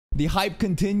The hype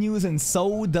continues, and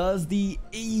so does the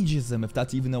ageism, if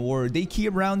that's even a word. They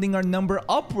keep rounding our number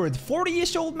upwards.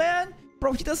 40-ish old man?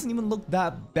 Bro, he doesn't even look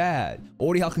that bad.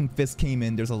 Orihalkin Fist came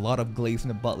in. There's a lot of glaze from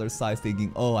the butler's side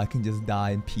thinking, oh, I can just die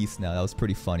in peace now. That was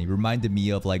pretty funny. Reminded me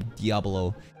of like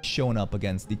Diablo showing up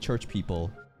against the church people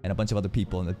and a bunch of other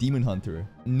people and the demon hunter,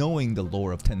 knowing the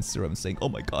lore of Tensura and saying, oh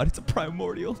my god, it's a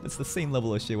primordial. It's the same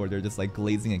level of shit where they're just like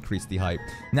glazing and increase the hype.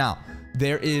 Now,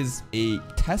 there is a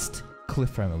test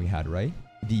cliffhanger we had, right?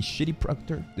 The shitty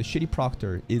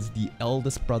proctor is the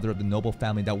eldest brother of the noble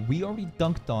family that we already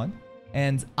dunked on.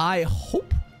 And I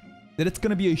hope that it's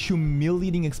gonna be a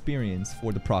humiliating experience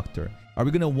for the proctor. Are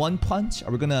we gonna one punch?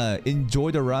 Are we gonna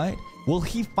enjoy the ride? Will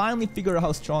he finally figure out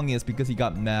how strong he is because he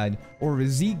got mad? Or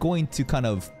is he going to kind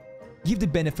of give the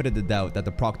benefit of the doubt that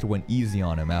the proctor went easy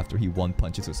on him after he one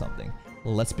punches or something?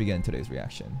 Let's begin today's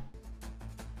reaction.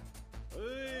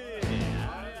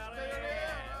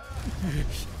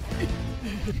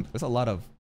 There's a lot of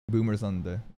boomers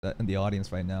in the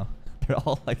audience right now. They're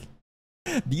all like,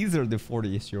 these are the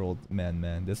 40-ish-year-old men,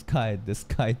 man. This guy, this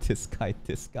guy, this guy,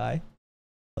 this guy.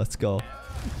 Let's go.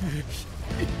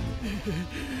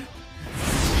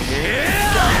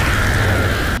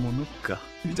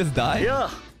 You just died?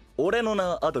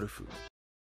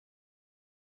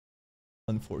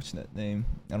 Unfortunate name.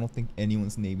 I don't think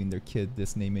anyone's naming their kid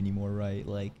this name anymore, right?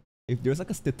 Like, if there's like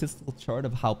a statistical chart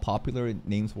of how popular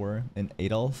names were in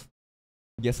Adolf,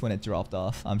 guess when it dropped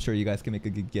off. I'm sure you guys can make a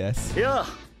good guess. Yeah.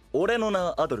 Who's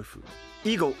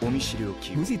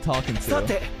he talking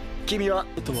to?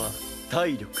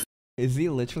 Is he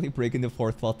literally breaking the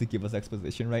fourth wall to give us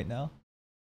exposition right now?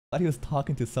 I thought he was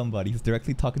talking to somebody. He's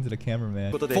directly talking to the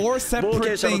cameraman. 4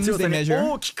 separate things they measure.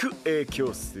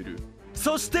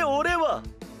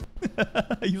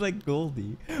 He's like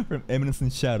Goldie from Eminence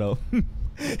and Shadow.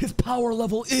 His power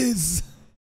level is...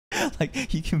 like,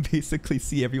 he can basically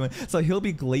see everyone. So he'll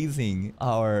be glazing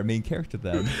our main character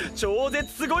then.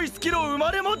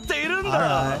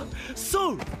 Alright.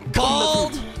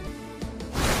 Bald!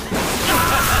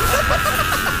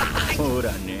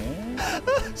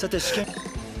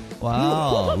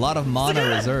 Wow, a lot of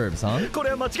mana reserves, huh?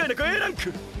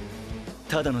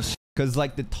 Because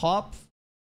like the top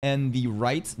and the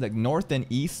right, like north and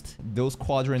east, those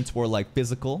quadrants were like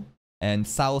physical. And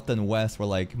south and west were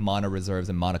like mana reserves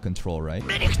and mana control, right?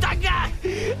 His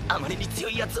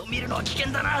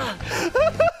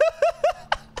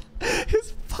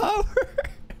power!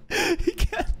 He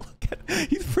can't look at...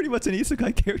 He's pretty much an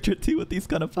isekai character too with these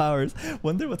kind of powers.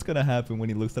 Wonder what's gonna happen when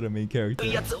he looks at a main character.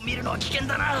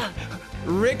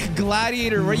 Rick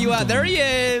Gladiator, where you at? There he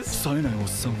is!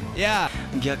 Yeah.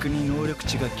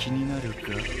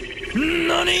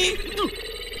 Nani?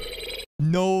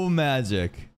 No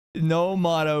magic. No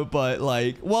mono, but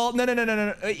like, well, no.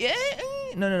 Yeah,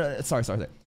 no. Sorry.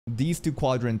 These two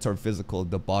quadrants are physical.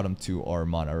 The bottom two are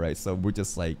mono, right? So we're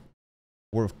just like,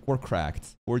 we're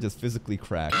cracked. We're just physically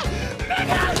cracked. He's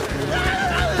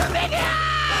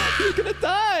gonna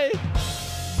die.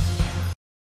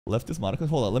 Left is mono.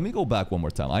 Hold on, let me go back one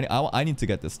more time. I need to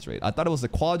get this straight. I thought it was the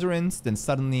quadrants. Then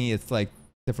suddenly it's like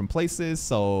different places.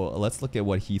 So let's look at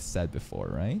what he said before,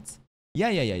 right?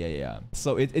 Yeah.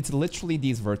 So it's literally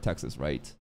these vertexes,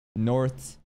 right?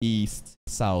 North, east,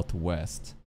 south,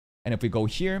 west. And if we go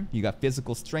here, you got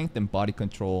physical strength and body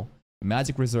control,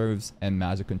 magic reserves, and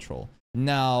magic control.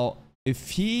 Now, if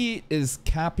he is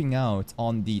capping out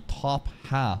on the top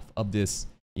half of this,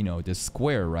 you know, this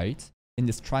square, right? In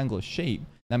this triangle shape,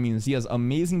 that means he has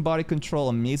amazing body control,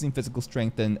 amazing physical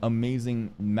strength, and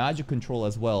amazing magic control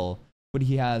as well. But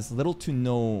he has little to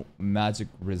no magic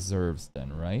reserves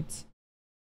then, right?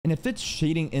 And if it's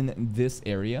shading in this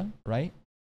area, right?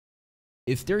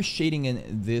 If they're shading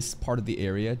in this part of the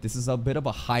area, this is a bit of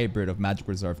a hybrid of magic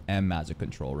reserve and magic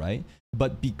control, right?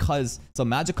 But because, so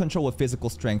magic control with physical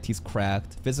strength, he's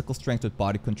cracked. Physical strength with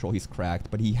body control, he's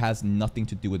cracked. But he has nothing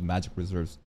to do with magic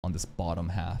reserves on this bottom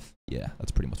half. Yeah,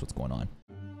 that's pretty much what's going on.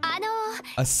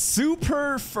 A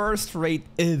super first-rate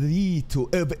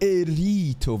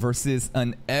Elito versus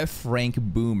an F-rank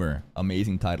boomer.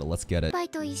 Amazing title. Let's get it.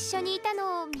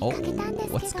 Oh,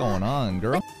 what's going on,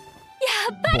 girl?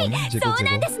 Jiggle.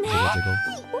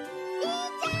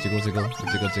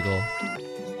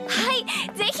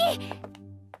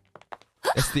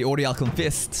 It's the Orihalkin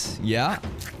Fist. Yeah.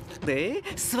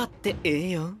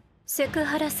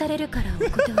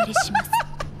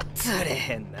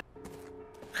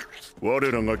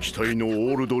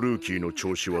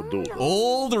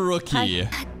 Old rookie.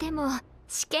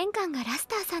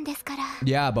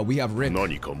 Yeah, but we have Rick.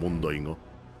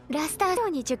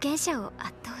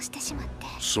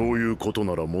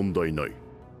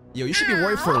 Yo, you should be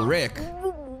worried for Rick.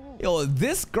 Yo,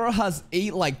 this girl has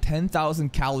ate like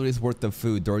 10,000 calories worth of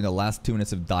food during the last 2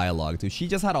 minutes of dialogue, dude. She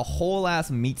just had a whole ass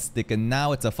meat stick and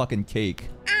now it's a fucking cake.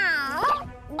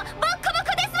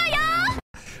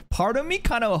 Part of me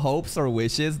kind of hopes or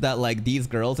wishes that like these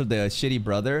girls or the shitty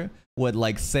brother would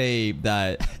like say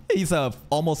that he's a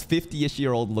almost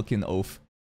 50-ish-year-old looking oaf.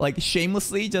 Like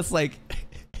shamelessly just like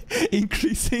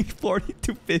increasing 40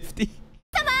 to 50.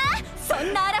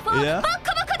 Yeah.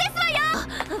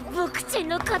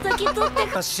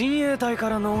 親衛隊か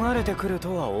ら逃れてくる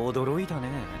とは驚いたね。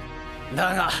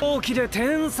だが、大きで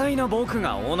天才な僕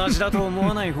が同じだと思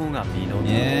わない方が身の。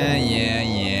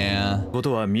Yeah. こ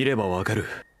とは見ればわかる。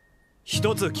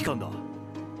一つ聞かんだ。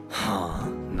はあ、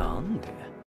なんで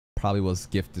Probably was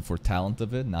gifted for talent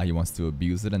of it. Now he wants to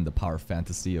abuse it, and the power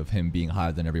fantasy of him being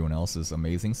higher than everyone else is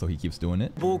amazing, so he keeps doing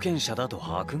it. 冒険者だと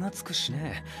箔がつくし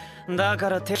ね。だか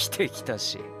らてきてきた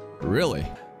し。Really?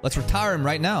 Let's retire him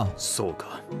right now. そう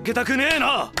か。受けたくねえ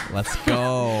な。Let's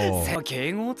go.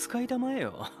 敬語を使いたまえ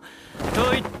よ。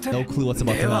と言って。 No clue what's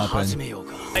about to happen. 始めよう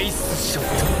か。アイスショ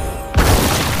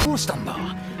ット。どうしたんだ。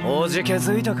おじ気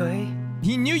づいたかい。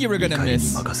He knew you were gonna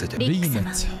miss. リック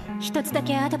様、一つだ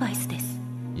けアドバイスです。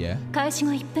Yeah. 開始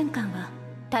後1分間は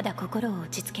ただ心を落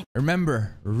ち着け。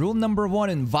Remember, rule number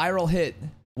 1 in viral hit.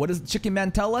 What does Chicken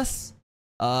Man tell us?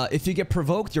 If you get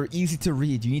provoked, you're easy to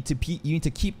read. You need to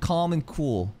keep calm and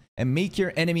cool, and make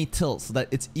your enemy tilt so that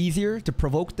it's easier to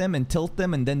provoke them and tilt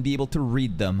them, and then be able to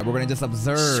read them. We're gonna just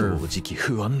observe. 正直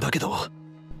不安だけど、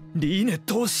リーネッ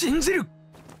トを信じる。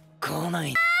来な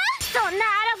い。そんなアラ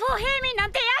フォー兵民な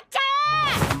んてやっちゃ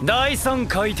え。第3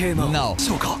回テーマ。No.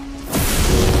 そうか。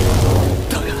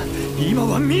だが今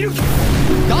は見る。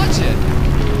Gotcha.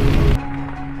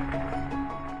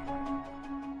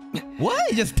 What?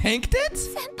 You just tanked it?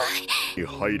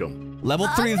 Level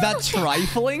 3 is that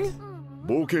trifling?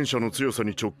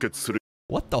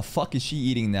 What the fuck is she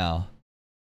eating now?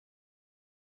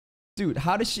 Dude,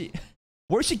 how does she...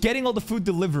 Where's she getting all the food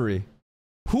delivery?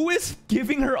 Who is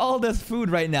giving her all this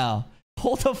food right now?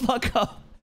 Hold the fuck up.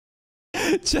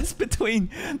 Just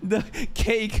between the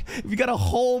cake, we got a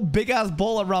whole big ass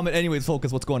bowl of ramen. Anyways,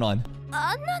 focus, what's going on?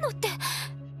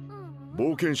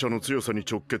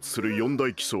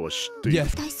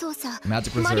 Yes.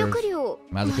 Magic reserve,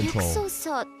 magic control.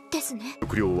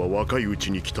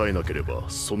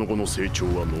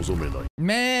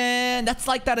 Man, that's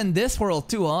like that in this world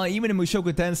too, huh? Even in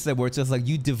Mushoku Tensei, where it's just like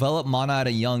you develop mana at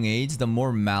a young age, the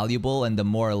more malleable and the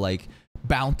more like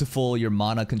bountiful your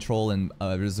mana control and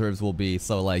reserves will be.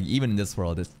 So like even in this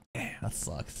world, it's damn, that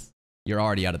sucks. You're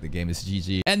already out of the game. It's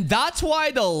GG. And that's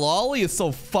why the lolly is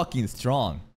so fucking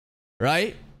strong,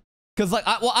 right? Because like,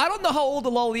 I don't know how old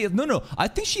the lolly is. No, I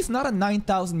think she's not a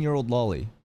 9,000-year-old lolly.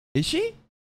 Is she?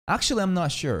 Actually, I'm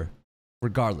not sure.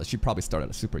 Regardless, she probably started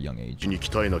at a super young age. Is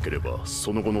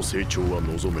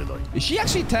she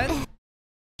actually 10?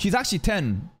 She's actually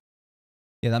 10.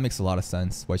 Yeah, that makes a lot of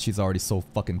sense. Why she's already so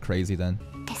fucking crazy then.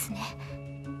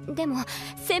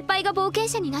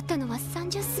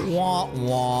 Wah,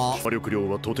 wah.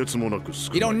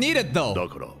 You don't need it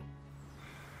though.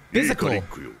 Physical.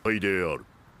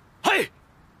 Hey!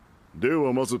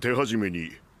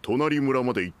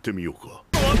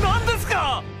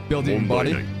 Building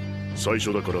body. Oh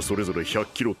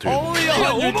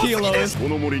yeah, 100 kilos.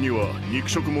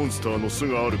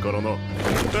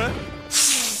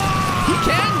 He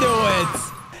can do it.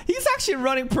 He's actually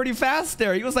running pretty fast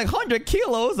there. He was like 100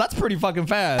 kilos. That's pretty fucking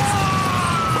fast.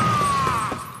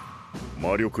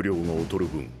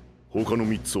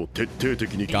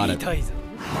 Got it.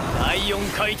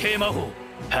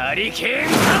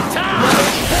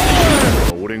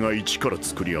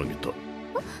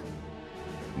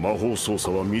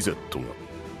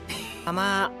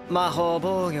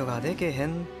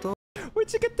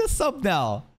 Where'd you get this sub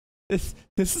now? This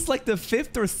is like the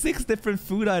 5th or 6th different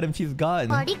food item she's gotten.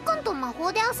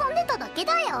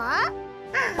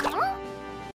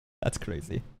 That's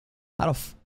crazy.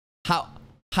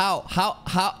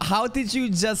 How did you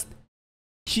just...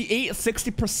 She ate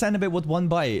 60% of it with one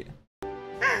bite.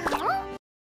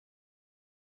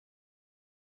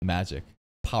 Magic.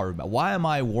 Power. Why am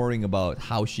I worrying about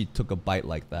how she took a bite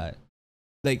like that?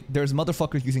 Like, there's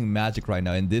motherfuckers using magic right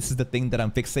now, and this is the thing that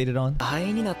I'm fixated on?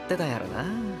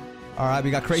 Alright,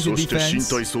 we got crazy defense.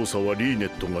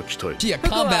 She a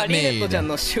combat maid.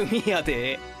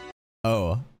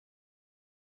 Oh.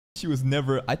 She was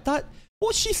never... I thought...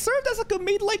 Well, she served as like a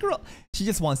maid like her. She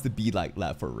just wants to be like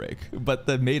that for Rick. But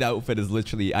the maid outfit is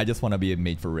literally, I just want to be a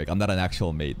maid for Rick. I'm not an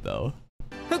actual maid though.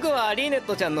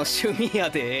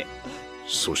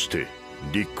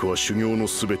 リックは修行の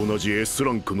すべて同じ S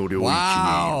ランクの領域に。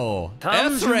Wow.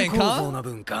 単 S 純 rank, 構造 huh? な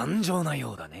分頑丈な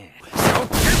ようだね。ショッ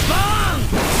クバ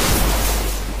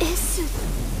ーン S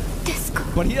ですか。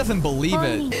 But he doesn't believe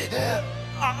it.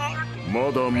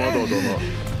 まだまだだな。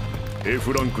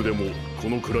F ランクでもこ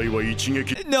のくらいは一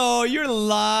撃。 No, you're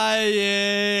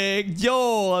lying.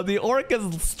 Yo, the orc is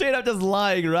straight up just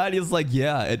lying, right? He's like,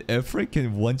 yeah, an F rank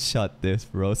can one-shot this,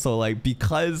 bro. So like,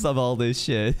 because of all this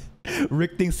shit,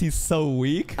 Rick thinks he's so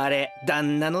weak. あれ、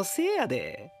旦那のせいや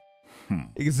で。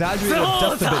Exaggerated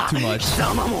just a bit too much. 貴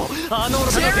様もあの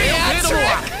程度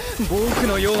は僕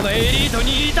のようなエリート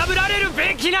にいたぶられる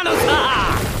べきなの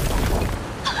さ。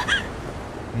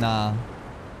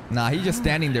Nah, he's just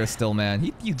standing there still, man.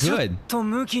 He's ちょっ good. と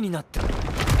向きになって。 Literally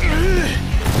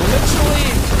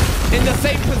in the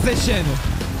same position.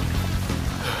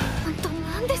 本当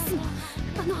なんですの。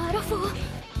あのアラフォー。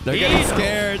 They're getting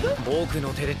scared. 僕の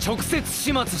手で直接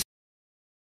始末し。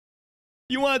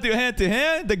 You want to do hand to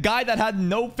hand? The guy that had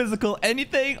no physical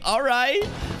anything? All right.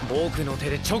 僕の手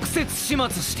で直接始末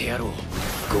してやろう。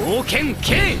合剣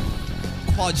K。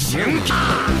 Quadruple.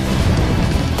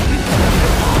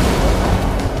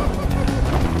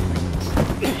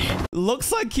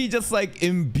 Looks like he just like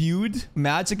imbued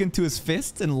magic into his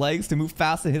fists and legs to move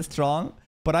fast and hit strong.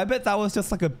 But I bet that was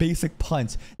just like a basic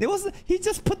punch. It wasn't. He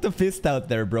just put the fist out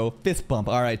there, bro. Fist bump.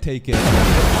 All right, take it.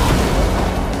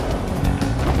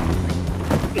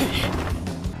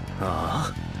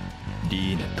 ああ、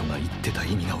リーネットが言ってた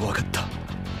意味が分かった。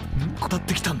語っ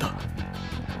てきたんだ。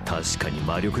確かに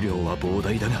魔力量は膨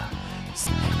大だが、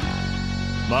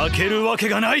負けるわけ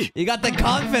がない。 You got the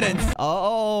confidence.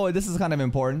 Oh, this is kind of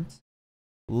important.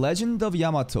 Legend of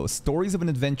Yamato. Stories of an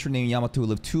adventurer named Yamato who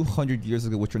lived 200 years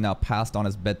ago, which are now passed on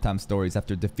as bedtime stories.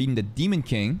 After defeating the Demon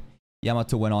King,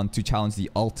 Yamato went on to challenge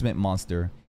the ultimate monster,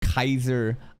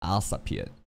 Kaiser Alsapiet.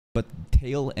 But the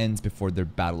tale ends before their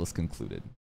battle is concluded.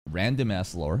 Random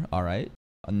ass lore. All right.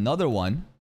 Another one.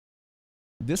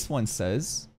 This one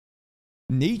says,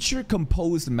 nature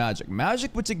composed magic.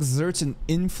 Magic which exerts an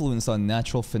influence on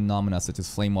natural phenomena such as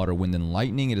flame, water, wind, and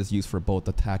lightning. It is used for both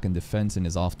attack and defense and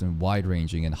is often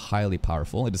wide-ranging and highly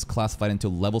powerful. It is classified into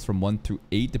levels from 1 through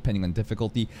 8 depending on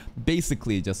difficulty.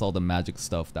 Basically, just all the magic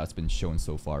stuff that's been shown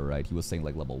so far, right? He was saying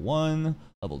like level 1,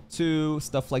 level 2,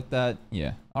 stuff like that.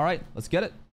 Yeah. All right, let's get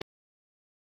it.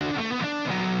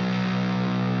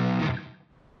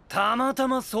 たまた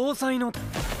ま総裁の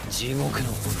地獄の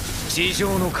地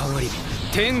上のかがり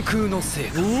火天空の聖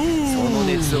火その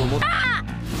熱を持って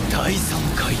第三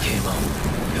海底版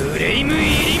フレイムイ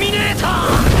リミネータ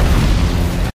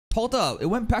ー Hold up, it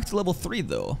went back to level 3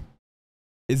 though.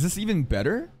 Is this even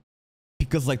better?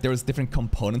 Because like there was different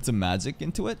components of magic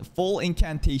into it. Full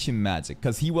incantation magic,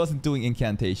 because he wasn't doing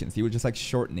incantations. He was just like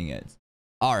shortening it.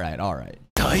 Alright, alright.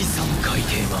 第三海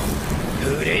底版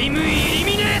フレイムイリ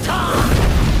ミネータ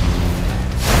ー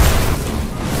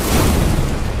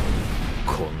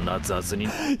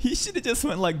He should have just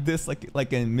went like this,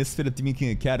 like in Misfit of Demon King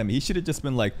Academy. He should have just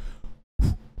been like,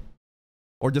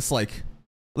 or just like,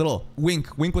 little wink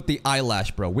with the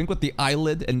eyelash, bro. Wink with the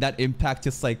eyelid, and that impact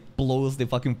just like blows the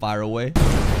fucking fire away.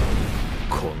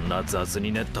 こんな雑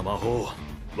に練った魔法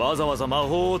わざわざ魔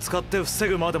法を使って防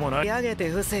ぐまでもない上げて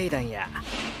防いだんや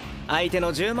相手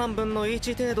の10万分の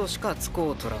1程度しか使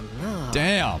うとらんな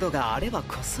Damn. ことがあれば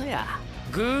こそや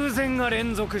偶然が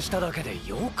連続しただけで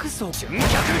よくぞ純脚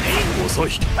変遅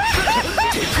い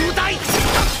特大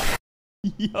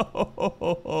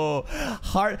Yo,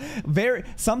 hard, very,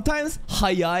 sometimes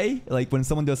hayai, like when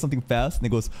someone does something fast and it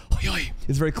goes hayai,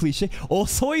 it's very cliche.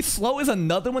 Osoi slow is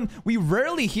another one. We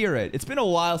rarely hear it. It's been a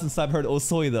while since I've heard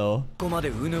osoi though. ここまで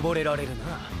うぬぼれられるな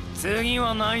次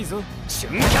はないぞ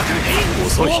純脚変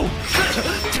遅い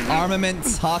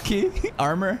Armaments, hockey,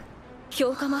 armor.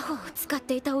 強化魔法を使っ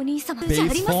ていたお兄様じゃあ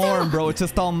Base りません form, わ bro. It's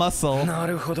just all muscle. な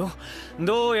るほど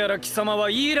どうやら貴様は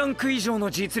E ランク以上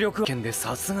の実力圏で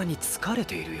さすがに疲れ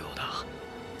ているようだ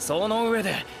その上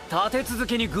で立て続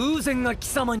けに偶然が貴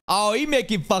様に Oh, he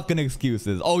making fucking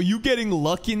excuses. Oh, you getting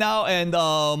lucky now? And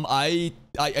I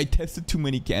tested too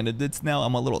many candidates now.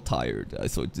 I'm a little tired,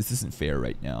 so this isn't fair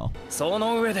right now. そ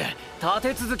の上で立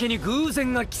て続けに偶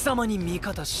然が貴様に味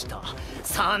方した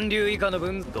三流以下の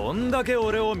分どんだけ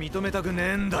俺を認めたくね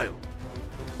えんだよ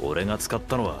俺が使っ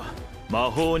たのは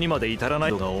魔法にまで至らな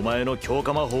いのがお前の強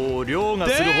化魔法を凌駕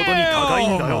するほどに高い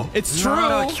んだよ It's な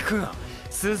ら true. 聞くが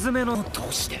スズメのと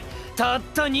してたっ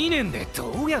た2年で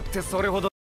どうやってそれほど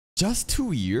Just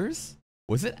 2 years?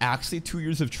 Was it actually 2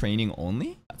 years of training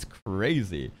only? That's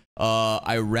crazy.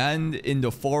 I ran in the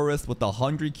forest with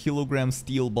 100-kilogram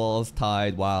steel balls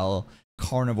tied while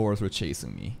carnivores were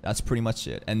chasing me. That's pretty much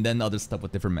it. And then other stuff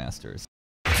with different masters.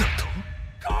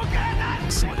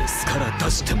 スまで巣から出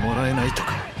してもらえないと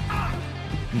か、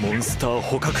モンスター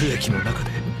捕獲液の中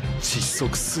で窒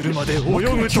息するまで泳ぐと What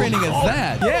kind of training is か。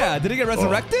 that? Yeah, did he get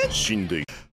resurrected? 死んで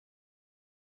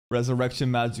Resurrection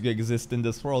magic exists in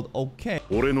this world. Okay.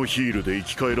 俺のヒールで生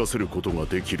き返らせることが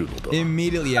できるのだ。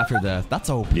 Immediately after death. That's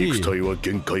肉 OP. 体は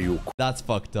限界を That's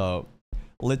fucked up.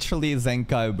 Literally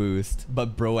Zenkai boost,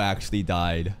 but bro actually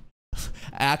died.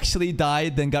 Actually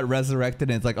died, then got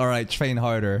resurrected, and it's like, alright, train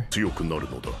harder. 強くなる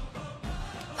のだ。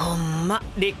ほんま、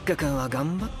リッカ君は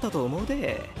頑張ったと思う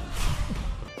で。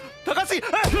高杉、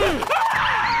全身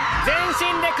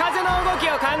で風の動き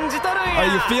を感じとるんや。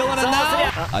 Are you feeling it now?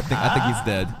 I think he's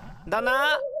dead. だ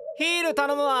な、ヒール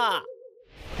頼むわ。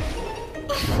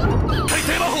海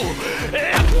底魔法。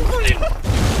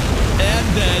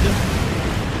And dead.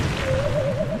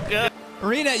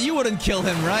 Rena, you wouldn't kill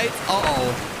him, right?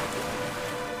 Uh-oh.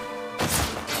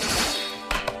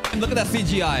 Look at that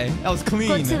CGI. That was コ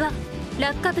clean. ツは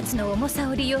落下物の重さ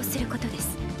を利用することで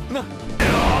す。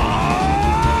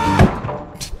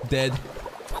 Dead.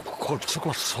 こっち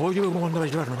こそういう問題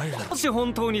じゃないだろ。もし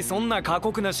本当にそんな過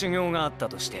酷な修行があった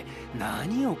として、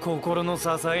何を心の支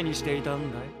えにしていた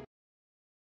んだい？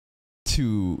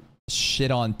 To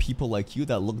shit on people like you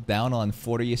that look down on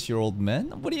 40-ish-year-old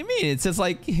men? What do you mean? It's just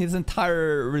like his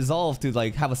entire resolve to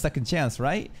like have a second chance,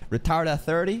 right? Retired at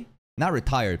 30? Not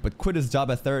retired, but quit his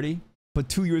job at 30. Put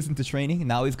 2 years into training.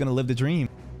 Now he's gonna live the dream.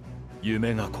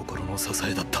 夢が心の支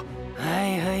えだった。は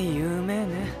いはい、夢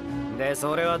ね。で、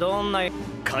それはどんな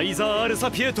カイザー・アル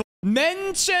サピエト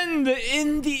Mentioned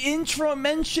in the intro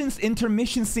mentions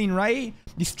intermission scene, right?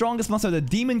 The strongest monster, the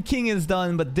Demon King is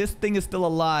done, but this thing is still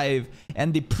alive.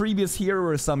 And the previous hero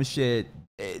or some shit,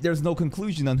 there's no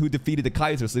conclusion on who defeated the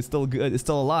Kaiser, so it's still good, it's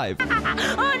still alive.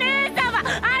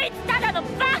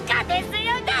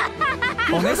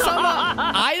 Onesama,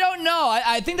 I don't know.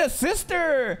 I think the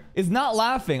sister is not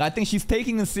laughing. I think she's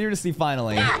taking it seriously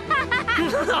finally.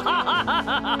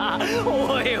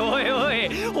 おいおいおい、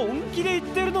本気で言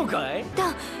ってるのかい？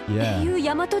だ、英雄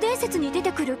大和伝説に出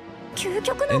てくる究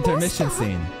極のモンスタ Intermission ー。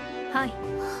 scene. はい。クリ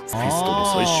スト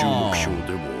の最終目標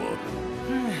でもあ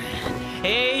る。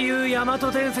英雄大和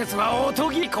伝説はおと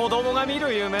ぎ子供が見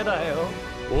る夢だよ。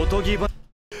おとぎば。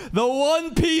The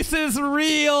One Piece is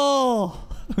real!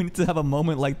 We need to have a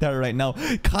moment like that right now.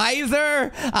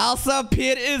 Kaiser! Alsa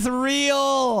Pit is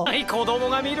real! 子供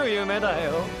が見る夢だ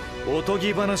よ。おと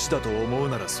ぎ話だと思う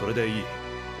ならそれでいい。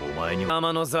お前にマ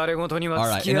マのザレ言に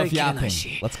は付き合いきれない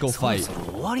し。Let's go fight. そろそ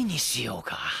ろ終わりにしよう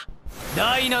か。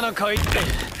第7回って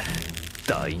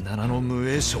第7の無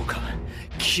栄称か。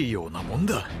器用なもん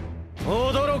だ。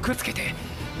驚くつけて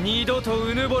二度と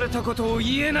うぬぼれたことを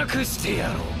言えなくしてや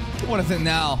ろう。 What is it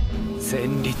now?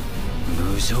 戦慄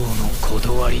無情の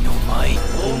断りの舞。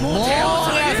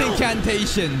 Long-ass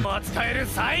incantation! 扱える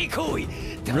最高位。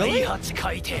第8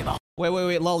回テーマ。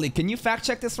 Wait, Lolly, can you fact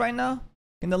check this right now?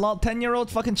 Can the 10-year-old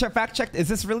fucking fact check? Is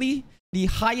this really the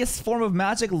highest form of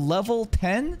magic, level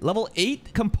 10? Level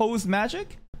 8 composed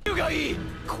magic? こ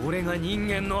れが人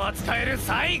間の扱える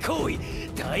最高位。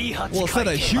第8回テーマ。 Well, said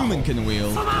a human can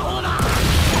wield.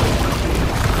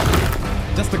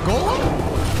 Just a golem?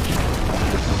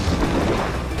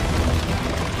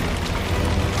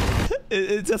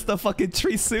 It's just a fucking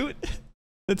tree suit?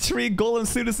 The tree golem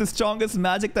suit is the strongest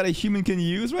magic that a human can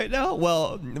use right now?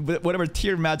 Well, whatever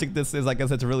tier magic this is, I guess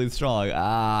it's really strong.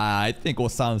 I think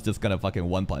Ossan's just gonna fucking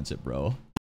one-punch it, bro.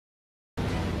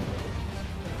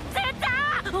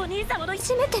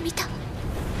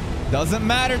 Doesn't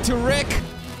matter to Rick!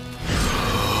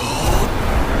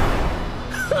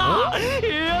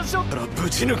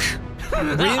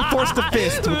 Reinforce the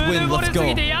fist with wind, let's go.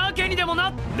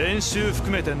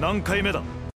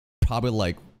 Probably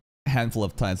like a handful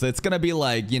of times. So it's gonna be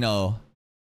like, you know,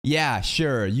 yeah,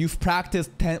 sure, you've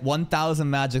practiced 1,000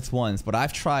 magics once, but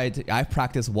I've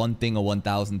practiced one thing a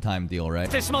 1,000 time deal, right?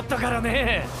 100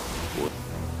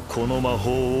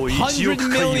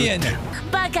 million!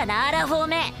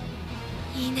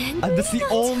 That's the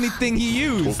only thing he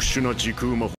used!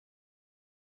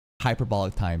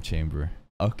 Hyperbolic time chamber.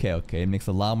 Okay, it makes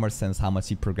a lot more sense how much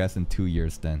he progressed in 2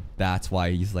 years then. That's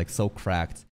why he's like so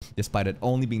cracked, despite it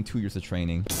only being 2 years of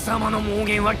training. One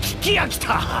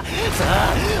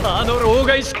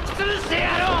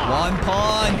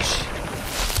punch!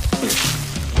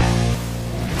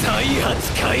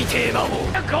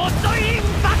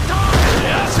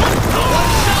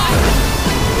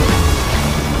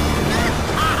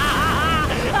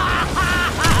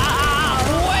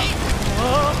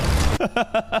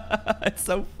 It's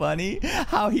so funny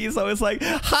how he's always like,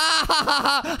 ha ha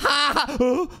ha ha ha,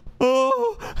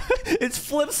 oh. It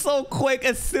flips so quick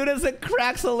as soon as it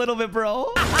cracks a little bit,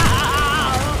 bro.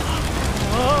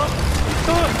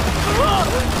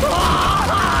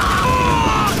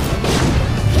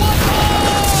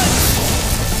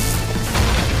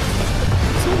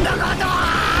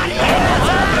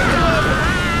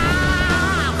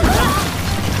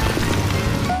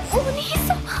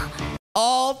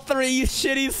 All three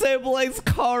shitty siblings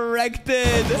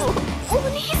corrected. お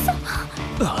兄様。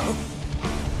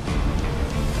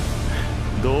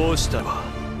どうした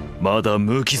まだ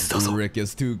無傷だぞ。 Rick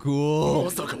is too cool.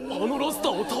 まさかあのラスタ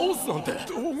ーを倒すなんて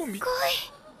どうも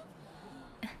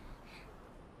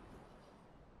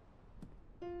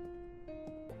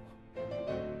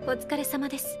お疲れ様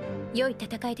です。良い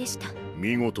戦いでした。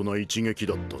見事な一撃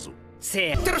だったぞ。せ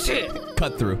やってるし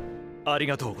Cut through. あり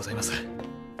がとうございます。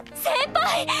先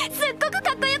輩、すっごく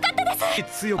かっこよかったで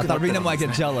す。強 I くな thought った Rina の might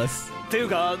です get ね jealous. っていう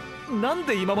か、なん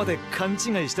で今まで勘違い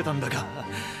してたんだか。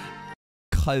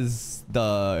Cause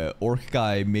the orc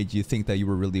guy made you think that you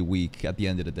were really weak at the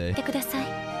end of the day. 言ってください、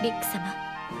リック様。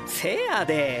せや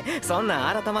で、そん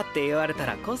なん改まって言われた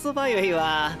らこそばゆい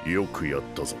わ。よくやっ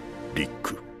たぞ、リッ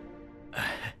ク。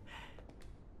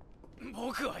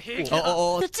僕は平気 Oh, だ。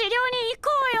 oh, oh. 治療に行こ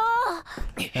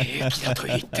うよ。平気だと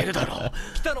言ってるだろう。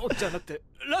来たのじゃなくて、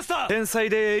ラスター天才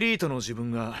でエリートの自分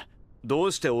がど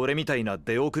うして俺みたいな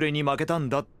出遅れに負けたん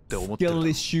だって思ってる。 Skill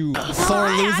issue.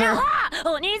 Sore loser.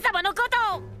 お兄様のこ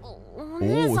とを。お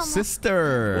姉 Oh, 様。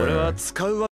 sister. 俺は使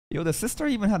うわ。 Yo, the sister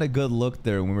even had a good look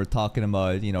there when we were talking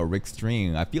about, you know, Rick's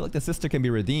dream. I feel like the sister can be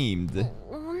redeemed.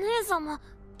 お姉様。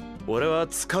俺は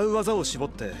使う技を絞っ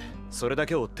て、それだ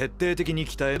けを徹底的に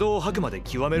鍛え、道を吐くまで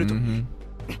極めると。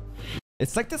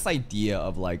It's like this idea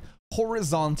of like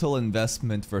horizontal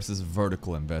investment versus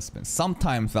vertical investment.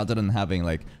 Sometimes rather than having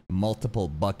like multiple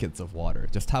buckets of water,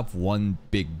 just have one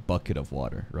big bucket of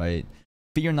water, right?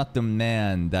 Fear not the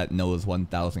man that knows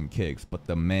 1,000 kicks, but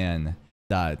the man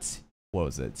that, what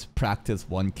was it, practice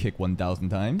one kick 1,000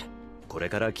 times? これ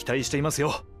から期待しています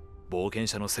よ、冒険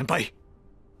者の先輩。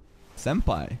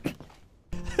Senpai.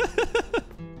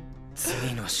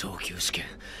 次の昇級試験、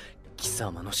貴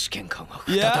様の試験官は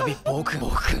Yeah? 再び僕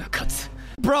が勝つ。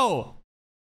 Bro,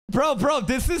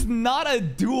 this is not a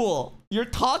duel. You're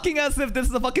talking as if this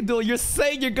is a fucking duel. You're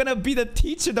saying you're gonna be the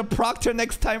teacher, the proctor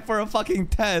next time for a fucking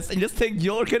test. And you're saying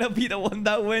you're gonna be the one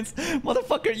that wins.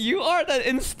 Motherfucker, you are the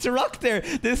instructor.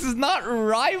 This is not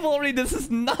rivalry. This is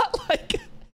not like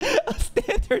a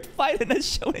standard fight in a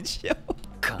shonen show.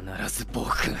 必ず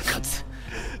僕が勝つ。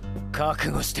覚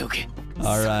悟しておけ。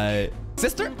 Alright.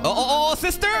 Sister? Oh,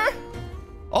 sister?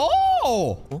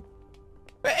 Oh!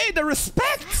 Hey, the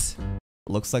respect!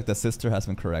 Looks like the sister has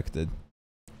been corrected.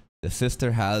 The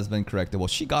sister has been corrected. Well,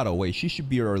 she got away. She should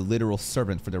be our literal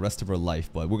servant for the rest of her life,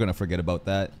 but we're gonna forget about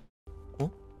that.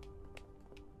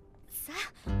 さ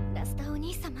あ、ラスターお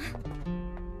兄様。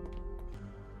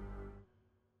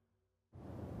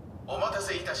お待た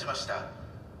せいたしました。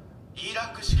E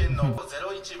ランク試験の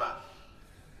01番、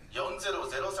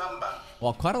4003番。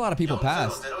 Well, quite a lot of people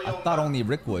passed. I thought only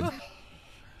Rick would.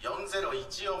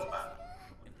 4014番、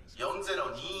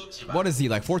4021番。 What is he,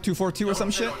 like 4242 or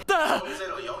some shit?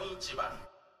 4041番。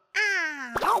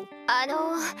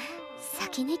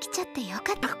先に来ちゃってよ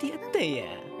かった。やってんや。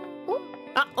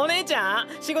あ、お姉ちゃん、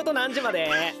仕事何時まで？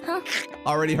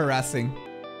 Already harassing.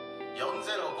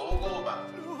 4055番、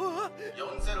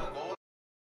405。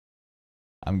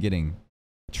 I'm getting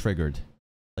triggered.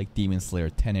 Like Demon Slayer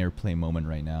 10 airplane moment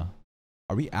right now.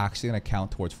 Are we actually gonna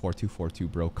count towards 4242,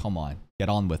 bro? Come on. Get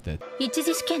on with it. 一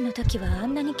次試験の時はあ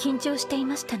んなに緊張してい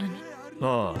ましたのに。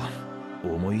ああ、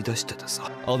思い出してたさ。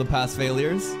 All the past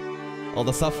failures? All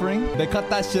the suffering? They cut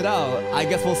that shit out. I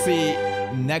guess we'll see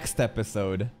next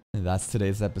episode. That's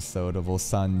today's episode of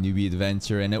Ossan Newbie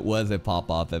Adventure, and it was a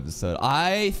pop-off episode.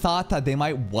 I thought that they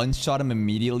might one-shot him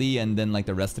immediately and then like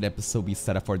the rest of the episode be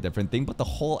set up for a different thing, but the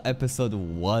whole episode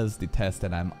was the test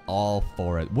and I'm all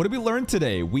for it. What did we learn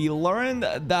today? We learned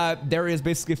that there is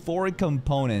basically 4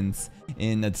 components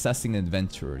in assessing an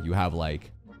adventurer. You have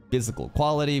like physical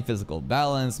quality, physical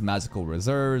balance, magical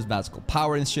reserves, magical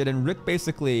power and shit, and Rick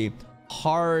basically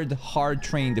hard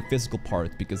trained the physical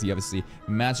part because he obviously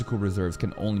magical reserves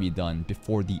can only be done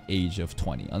before the age of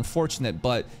 20. Unfortunate,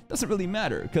 but doesn't really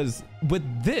matter because with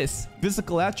this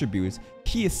physical attributes,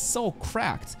 he is so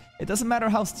cracked. It doesn't matter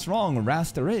how strong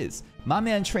Raster is. My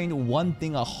man trained one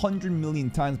thing 100 million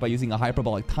times by using a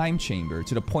hyperbolic time chamber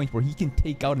to the point where he can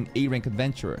take out an A rank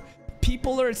adventurer.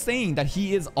 People are saying that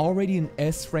he is already an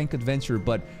S rank adventurer,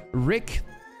 but Rick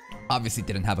obviously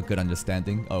didn't have a good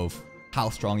understanding of how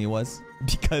strong he was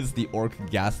because the orc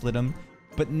gaslit him.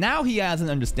 But now he has an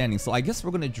understanding, so I guess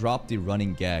we're gonna drop the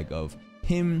running gag of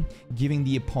him giving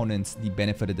the opponents the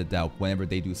benefit of the doubt whenever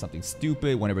they do something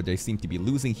stupid, whenever they seem to be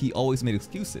losing. He always made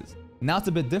excuses. Now it's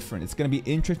a bit different. It's going to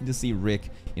be interesting to see Rick,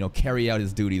 you know, carry out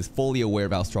his duties, fully aware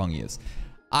of how strong he is.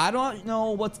 I don't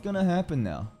know what's going to happen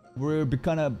now.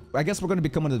 I guess we're going to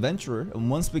become an adventurer, and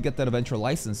once we get that adventurer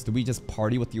license, do we just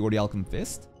party with the Orichalcum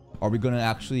Fist? Are we going to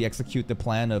actually execute the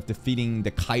plan of defeating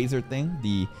the Kaiser thing,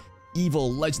 the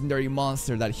evil legendary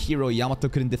monster that hero Yamato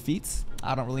couldn't defeat?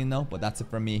 I don't really know, but that's it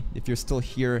from me. If you're still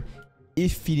here,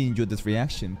 if you enjoyed this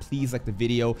reaction, please like the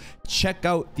video, check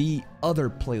out the other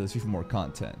playlist for more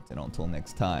content, and until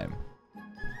next time,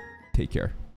 take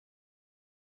care.